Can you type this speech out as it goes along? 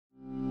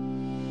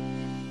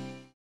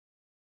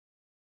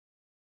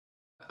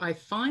I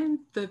find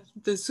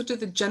the sort of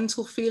the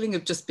gentle feeling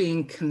of just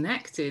being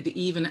connected,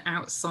 even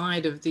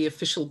outside of the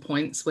official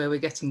points where we're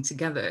getting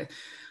together,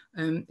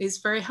 is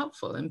very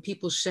helpful. And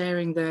people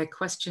sharing their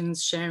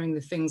questions, sharing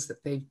the things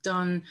that they've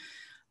done.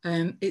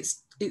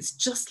 It's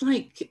just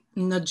like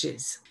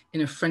nudges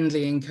in a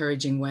friendly,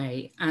 encouraging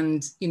way.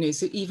 And, you know,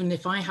 so even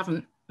if I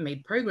haven't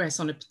made progress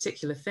on a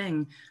particular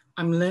thing,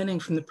 I'm learning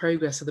from the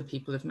progress other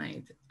people have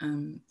made.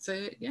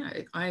 So yeah,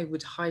 I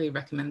would highly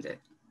recommend it.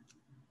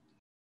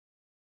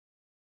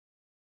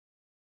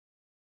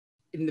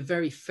 In the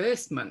very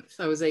first month,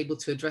 I was able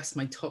to address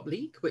my top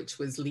leak, which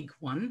was leak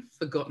 1,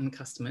 forgotten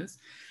customers.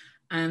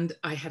 And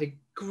I had a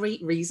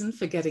great reason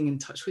for getting in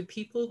touch with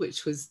people,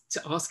 which was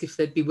to ask if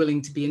they'd be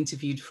willing to be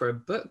interviewed for a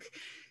book.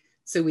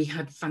 So we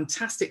had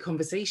fantastic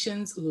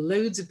conversations,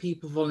 loads of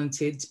people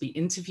volunteered to be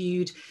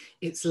interviewed.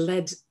 It's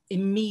led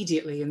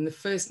immediately in the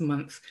first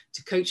month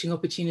to coaching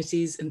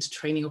opportunities and to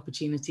training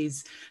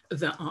opportunities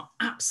that are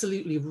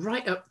absolutely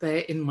right up there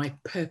in my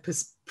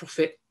purpose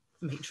profit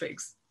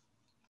matrix.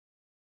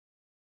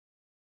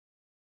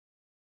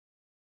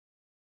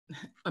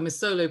 I'm a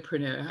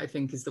solopreneur, I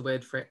think is the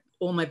word for it.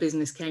 All my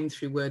business came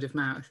through word of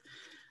mouth.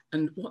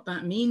 And what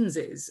that means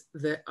is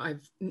that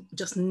I've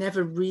just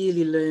never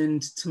really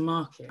learned to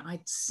market. I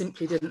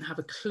simply didn't have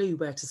a clue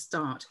where to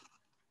start.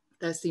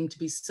 There seemed to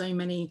be so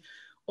many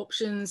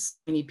options,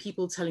 many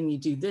people telling you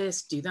do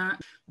this, do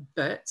that.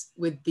 But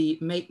with the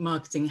Make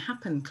Marketing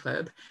Happen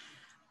Club,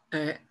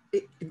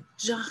 it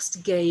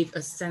just gave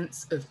a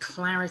sense of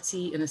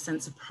clarity and a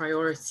sense of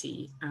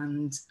priority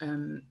and,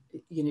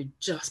 you know,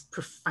 just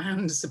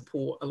profound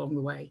support along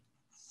the way.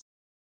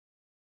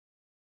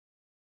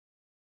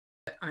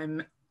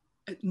 I'm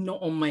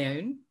not on my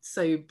own.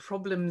 So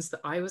problems that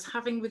I was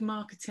having with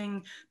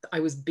marketing, that I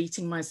was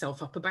beating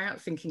myself up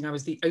about, thinking I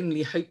was the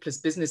only hopeless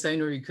business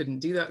owner who couldn't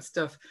do that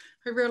stuff,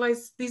 I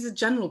realized these are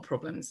general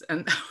problems.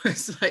 And that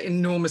was like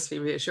enormously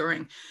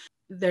reassuring.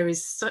 There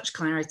is such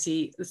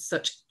clarity,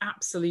 such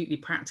absolutely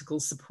practical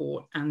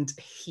support and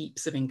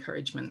heaps of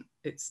encouragement.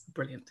 It's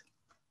brilliant.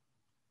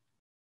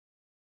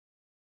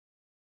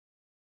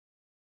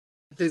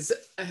 There's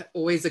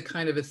always a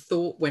kind of a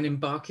thought when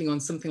embarking on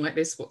something like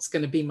this, what's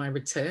going to be my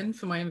return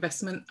for my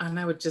investment? And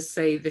I would just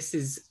say this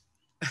is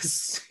a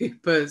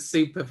super,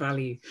 super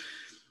value.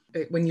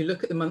 When you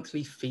look at the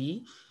monthly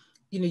fee,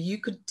 you know, you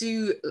could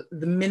do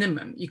the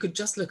minimum. You could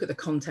just look at the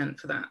content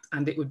for that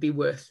and it would be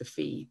worth the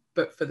fee.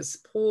 But for the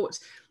support,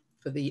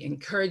 for the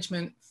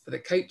encouragement, for the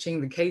coaching,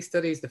 the case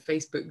studies, the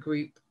Facebook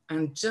group,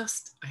 and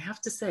just, I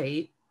have to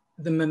say,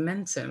 the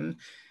momentum,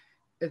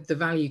 the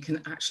value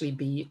can actually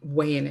be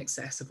way in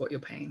excess of what you're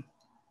paying.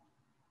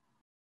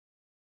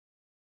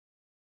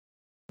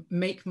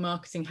 Make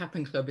Marketing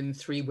Happen Club in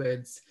 3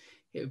 words.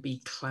 It would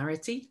be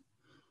clarity,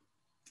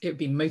 it would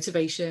be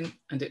motivation,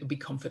 and it would be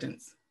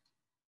confidence.